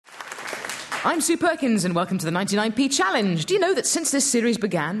I'm Sue Perkins and welcome to the 99p Challenge. Do you know that since this series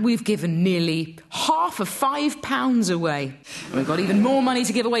began, we've given nearly half of £5 away? And we've got even more money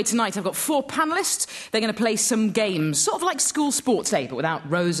to give away tonight. I've got 4 panellists. They're going to play some games, sort of like school sports day, but without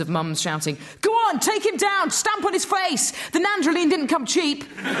rows of mums shouting, "Go on, take him down, stamp on his face. The Nandroline didn't come cheap."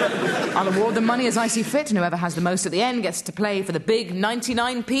 I'll award the money as I see fit, and whoever has the most at the end gets to play for the big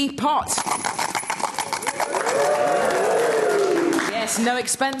 99p pot. Yes, no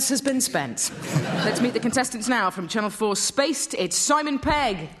expense has been spent. Let's meet the contestants now. From Channel 4 Spaced, it's Simon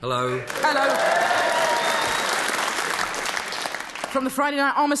Pegg. Hello. Hello. From the Friday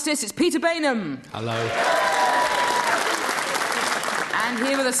Night Armistice, it's Peter Bainham. Hello. And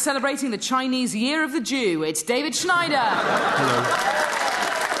here with us celebrating the Chinese Year of the Jew, it's David Schneider. Hello.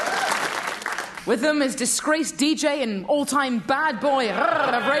 With them is disgraced DJ and all-time bad boy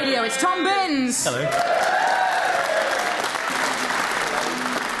of radio, it's Tom Binns. Hello.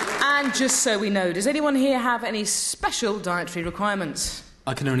 And just so we know, does anyone here have any special dietary requirements?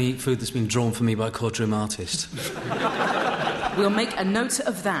 I can only eat food that's been drawn for me by a courtroom artist. We'll make a note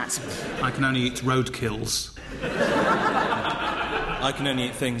of that. I can only eat roadkills. I can only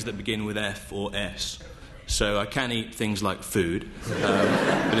eat things that begin with F or S. So I can eat things like food,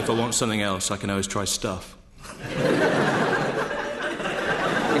 but if I want something else, I can always try stuff.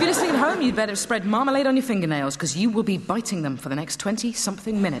 If you're listening at home, you'd better spread marmalade on your fingernails, because you will be biting them for the next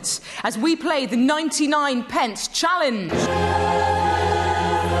 20-something minutes as we play the 99 pence challenge.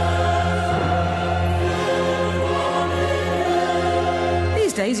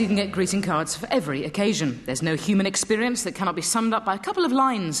 These days, you can get greeting cards for every occasion. There's no human experience that cannot be summed up by a couple of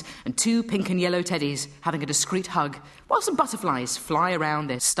lines and 2 pink and yellow teddies having a discreet hug, while some butterflies fly around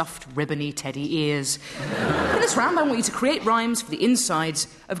their stuffed, ribbony teddy ears. In this round, I want you to create rhymes for the insides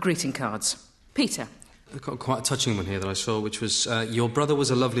of greeting cards. Peter. I've got quite a touching one here that I saw, which was, your brother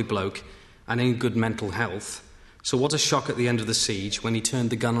was a lovely bloke and in good mental health, so what a shock at the end of the siege when he turned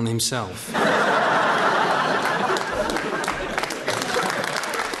the gun on himself.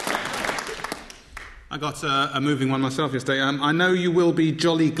 I got a moving one myself yesterday. I know you will be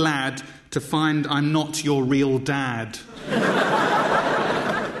jolly glad to find I'm not your real dad.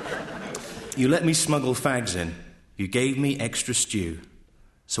 You let me smuggle fags in. You gave me extra stew.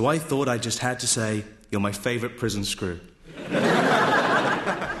 So I thought I just had to say, you're my favourite prison screw.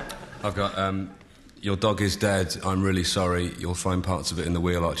 I've got, your dog is dead. I'm really sorry. You'll find parts of it in the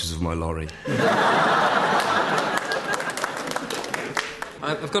wheel arches of my lorry.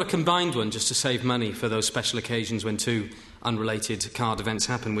 I've got a combined one just to save money for those special occasions when 2 unrelated card events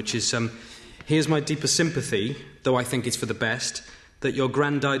happen, which is, here's my deepest sympathy, though I think it's for the best, that your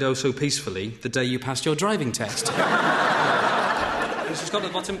gran died oh so peacefully the day you passed your driving test. It's got at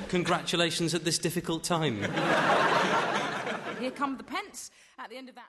the bottom, congratulations at this difficult time. Here come the pence at the end of that.